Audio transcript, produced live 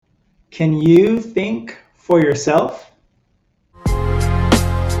Can you think for yourself?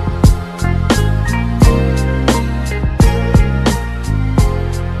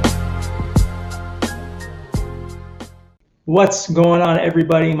 What's going on,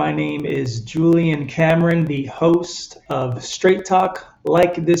 everybody? My name is Julian Cameron, the host of Straight Talk.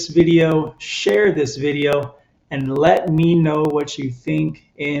 Like this video, share this video, and let me know what you think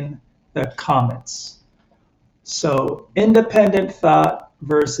in the comments. So, independent thought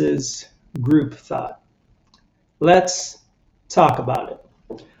versus group thought. Let's talk about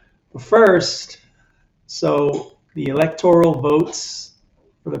it. But first, so the electoral votes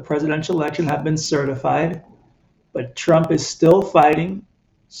for the presidential election have been certified, but Trump is still fighting,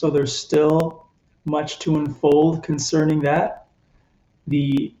 so there's still much to unfold concerning that.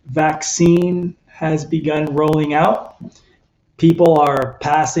 The vaccine has begun rolling out. People are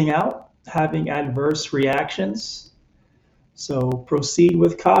passing out, having adverse reactions. So proceed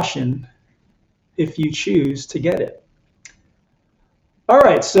with caution if you choose to get it. All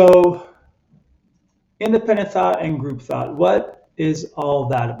right, so independent thought and group thought. What is all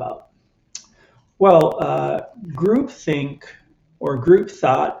that about? Well, groupthink or group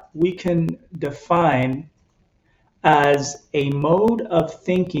thought, we can define as a mode of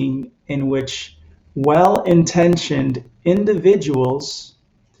thinking in which well-intentioned individuals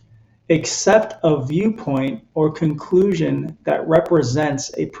accept a viewpoint or conclusion that represents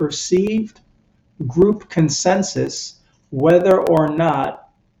a perceived group consensus, whether or not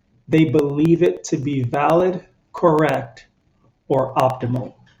they believe it to be valid, correct, or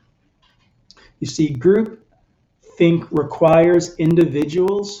optimal. You see, group think requires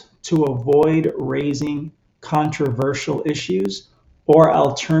individuals to avoid raising controversial issues or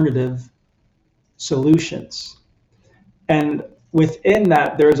alternative solutions. And within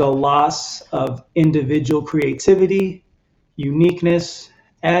that, there's a loss of individual creativity, uniqueness,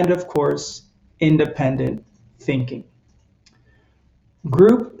 and of course, independent thinking.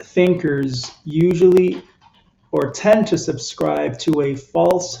 Group thinkers usually or tend to subscribe to a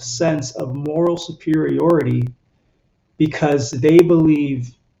false sense of moral superiority because they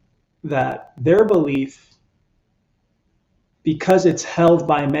believe that their belief, because it's held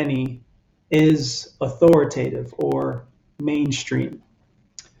by many, is authoritative or mainstream.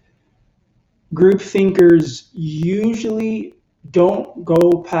 Group thinkers usually don't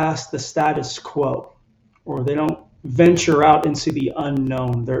go past the status quo, or they don't venture out into the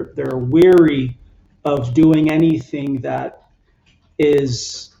unknown. They're weary of doing anything that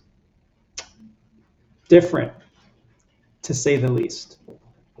is different, to say the least.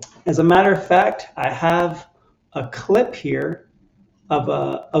 As a matter of fact, I have a clip here of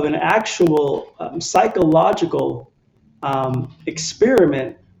an actual psychological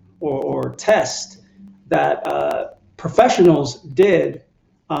experiment or test that professionals did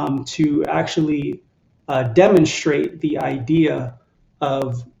to actually demonstrate the idea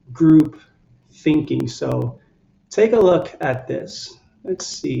of group thinking. So take a look at this. Let's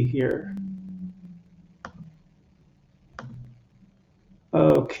see here.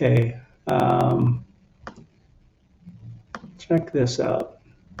 Okay, check this out.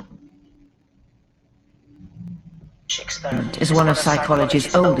 Experiment is one of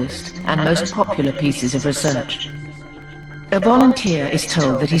psychology's oldest and most popular pieces of research. A volunteer is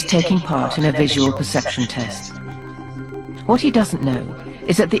told that he's taking part in a visual perception test. What he doesn't know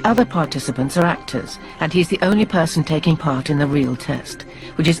is that the other participants are actors, and he's the only person taking part in the real test,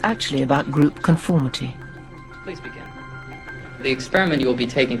 which is actually about group conformity. Please begin. The experiment you will be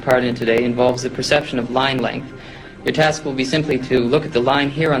taking part in today involves the perception of line length. Your task will be simply to look at the line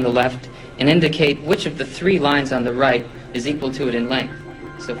here on the left and indicate which of the three lines on the right is equal to it in length.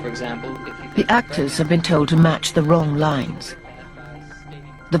 So, for example, if the actors have been told to match the wrong lines.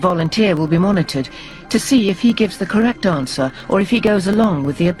 The volunteer will be monitored to see if he gives the correct answer or if he goes along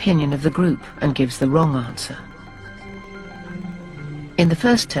with the opinion of the group and gives the wrong answer. In the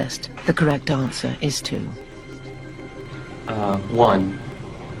first test, the correct answer is 2. 1.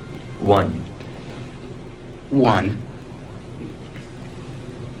 1. 1.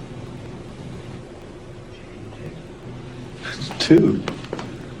 2.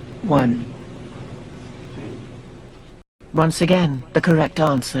 1. Once again, the correct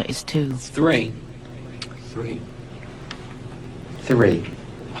answer is 2. 3. 3. 3.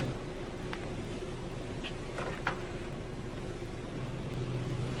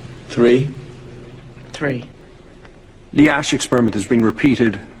 3. 3. The Ash experiment has been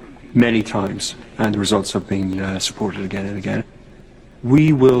repeated many times, and the results have been supported again and again.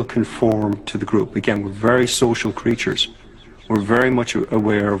 We will conform to the group. Again, we're very social creatures. We're very much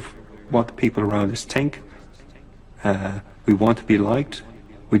aware of what the people around us think. We want to be liked.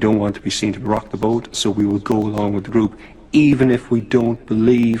 We don't want to be seen to rock the boat, so we will go along with the group. Even if we don't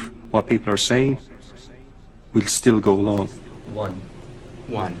believe what people are saying, we'll still go along. One.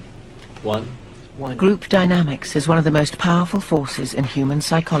 One. One. Group dynamics is one of the most powerful forces in human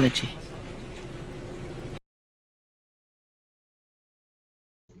psychology.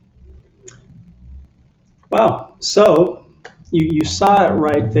 Wow. So you saw it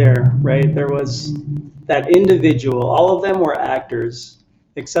right there, right? There was that individual. All of them were actors,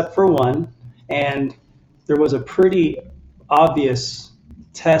 except for one. And there was a pretty obvious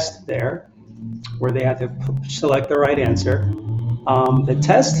test there where they had to select the right answer. The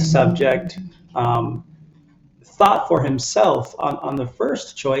test subject thought for himself on the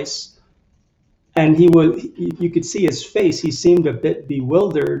first choice, and you could see his face. He seemed a bit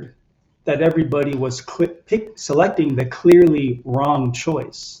bewildered that everybody was selecting the clearly wrong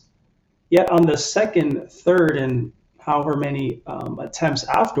choice. Yet on the second, third, and however many attempts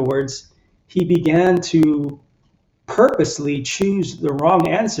afterwards, he began to purposely choose the wrong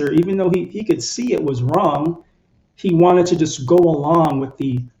answer, even though he could see it was wrong. He wanted to just go along with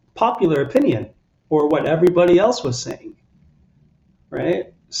the popular opinion or what everybody else was saying,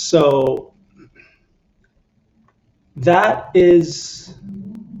 right? So that is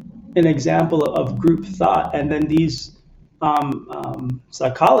an example of group thought. And then these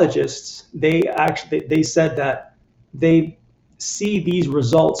psychologists, they said that they see these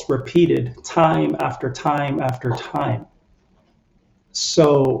results repeated time after time after time.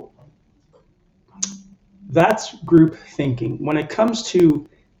 So that's group thinking. When it comes to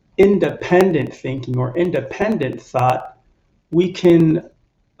independent thinking or independent thought, we can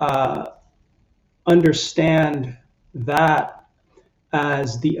understand that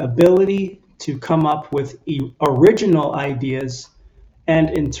as the ability to come up with original ideas and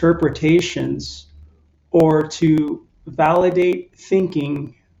interpretations, or to validate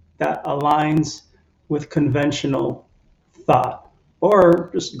thinking that aligns with conventional thought, or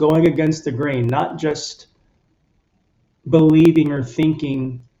just going against the grain, not just believing or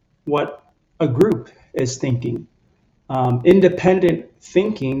thinking what a group is thinking. Independent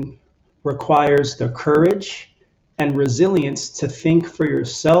thinking requires the courage and resilience to think for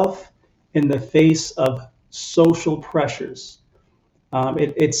yourself in the face of social pressures.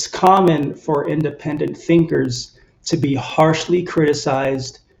 It's common for independent thinkers to be harshly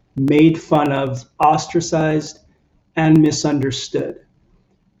criticized, made fun of, ostracized, and misunderstood.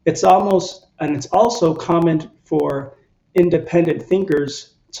 It's also common for independent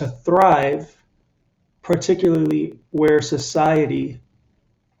thinkers to thrive, particularly where society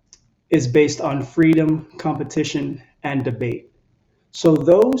is based on freedom, competition, and debate. So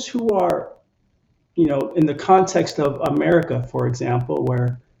those who are, in the context of America, for example,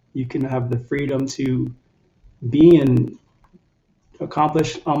 where you can have the freedom to be and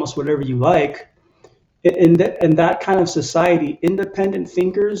accomplish almost whatever you like, in that kind of society, independent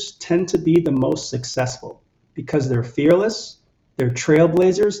thinkers tend to be the most successful because they're fearless, they're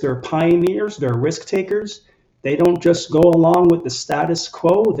trailblazers, they're pioneers, they're risk takers. They don't just go along with the status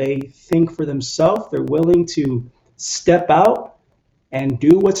quo. They think for themselves. They're willing to step out and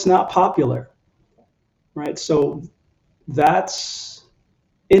do what's not popular, right? So that's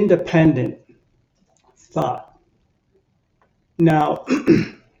independent thought. Now,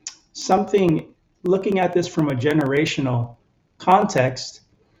 looking at this from a generational context,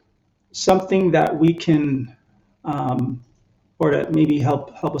 something that we can, or to maybe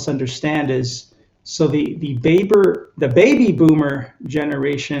help us understand is, so the baby boomer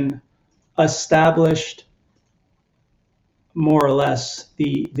generation established more or less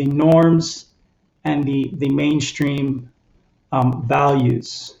the norms and the mainstream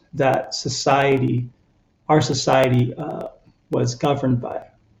values that our society was governed by.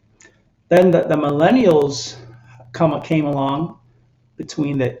 Then the millennials came along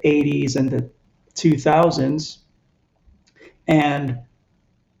between the 80s and the 2000s and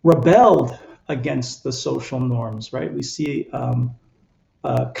rebelled against the social norms, right? We see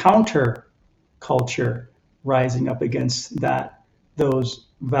counter culture rising up against those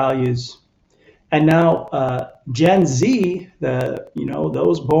values. And now Gen Z,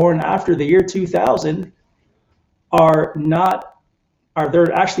 those born after the year 2000,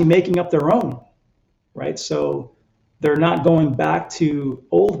 they're actually making up their own, right? So they're not going back to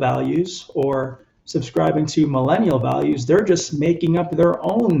old values or subscribing to millennial values. They're just making up their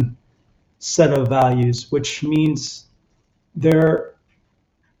own set of values, which means they're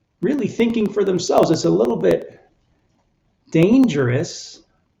really thinking for themselves. It's a little bit dangerous,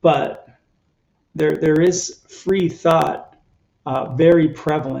 but there is free thought very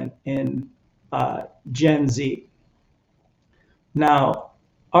prevalent in Gen Z. Now,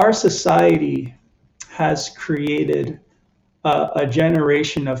 Our society has created a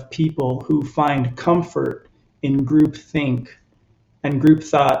generation of people who find comfort in groupthink and group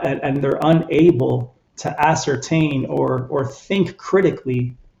thought, and they're unable to ascertain or think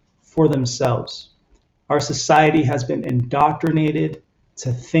critically for themselves. Our society has been indoctrinated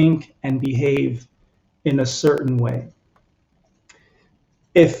to think and behave in a certain way.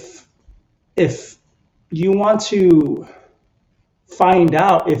 If you want to find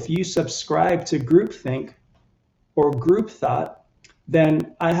out if you subscribe to groupthink or group thought,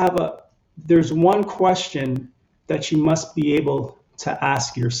 then there's one question that you must be able to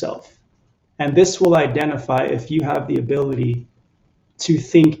ask yourself. And this will identify if you have the ability to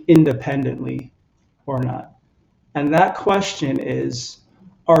think independently or not. And that question is,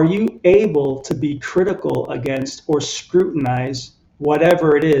 are you able to be critical against or scrutinize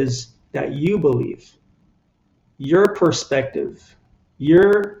whatever it is that you believe? Your perspective,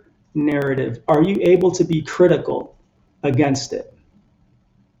 your narrative, are you able to be critical against it?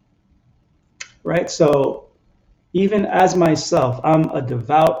 Right? So even as myself, I'm a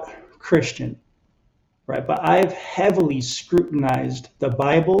devout Christian, right? But I've heavily scrutinized the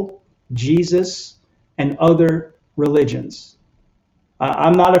Bible, Jesus, and other religions.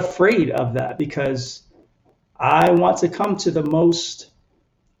 I'm not afraid of that because I want to come to the most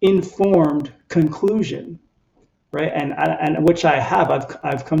informed conclusion, right? And which I have.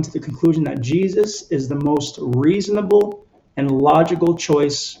 I've come to the conclusion that Jesus is the most reasonable and logical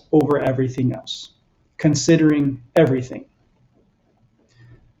choice over everything else, considering everything.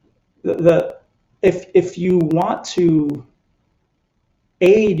 If you want to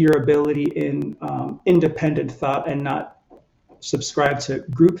aid your ability in independent thought and not subscribe to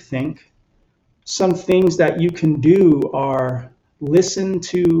groupthink, some things that you can do are listen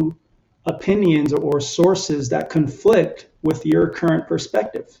to opinions or sources that conflict with your current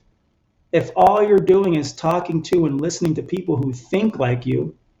perspective. If all you're doing is talking to and listening to people who think like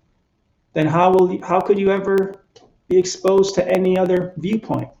you, then how could you ever be exposed to any other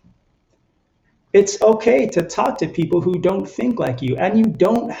viewpoint? It's okay to talk to people who don't think like you, and you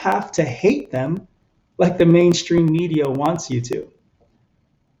don't have to hate them like the mainstream media wants you to,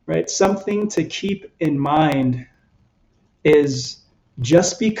 right? Something to keep in mind is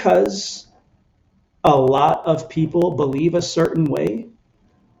just because a lot of people believe a certain way,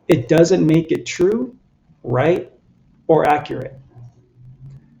 it doesn't make it true, right, or accurate.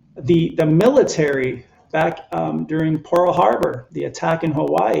 The military back during Pearl Harbor, the attack in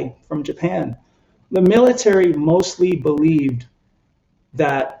Hawaii from Japan, the military mostly believed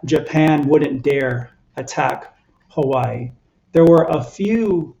that Japan wouldn't dare attack Hawaii. There were a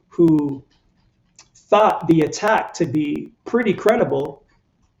few who thought the attack to be pretty credible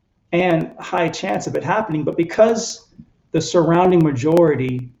and high chance of it happening, but because the surrounding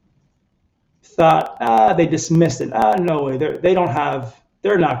majority thought, they dismissed it. No way,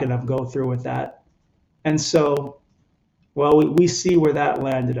 they're not going to go through with that. And so, well, we see where that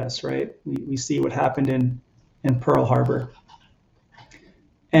landed us, right? We see what happened in Pearl Harbor.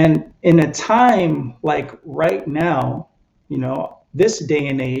 And in a time like right now, this day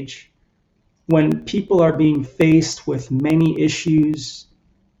and age, when people are being faced with many issues,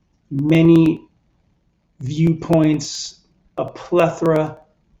 many viewpoints, a plethora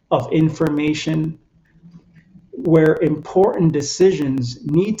of information, where important decisions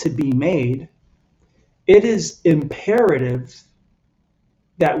need to be made, it is imperative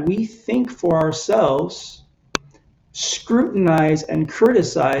that we think for ourselves, scrutinize and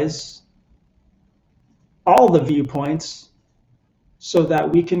criticize all the viewpoints so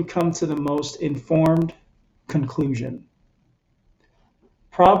that we can come to the most informed conclusion.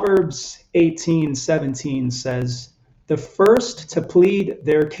 Proverbs 18:17 says, "The first to plead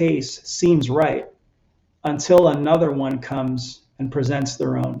their case seems right until another one comes and presents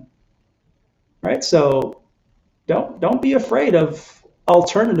their own." Right? So don't be afraid of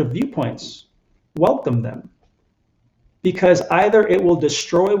alternative viewpoints. Welcome them. Because either it will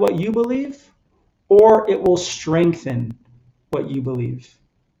destroy what you believe or it will strengthen what you believe.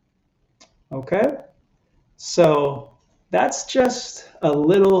 Okay? So that's just a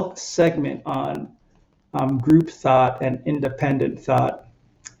little segment on group thought and independent thought.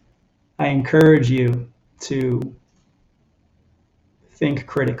 I encourage you to think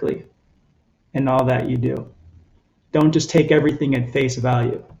critically in all that you do. Don't just take everything at face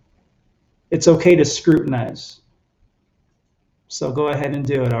value. It's okay to scrutinize. So go ahead and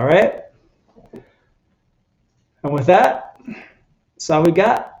do it, all right? And with that, that's all we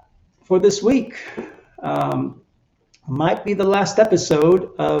got for this week. Might be the last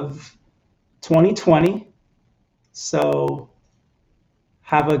episode of 2020. So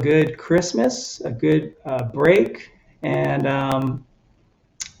have a good Christmas, a good break, and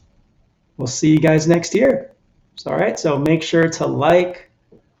we'll see you guys next year. So, all right, so make sure to like,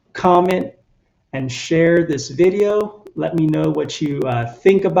 comment, and share this video. Let me know what you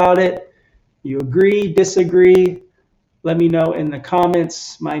think about it. You agree, disagree? Let me know in the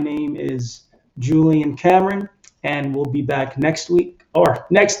comments. My name is Julian Cameron, and we'll be back next week or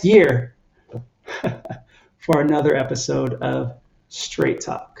next year for another episode of Straight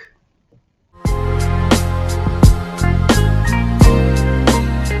Talk.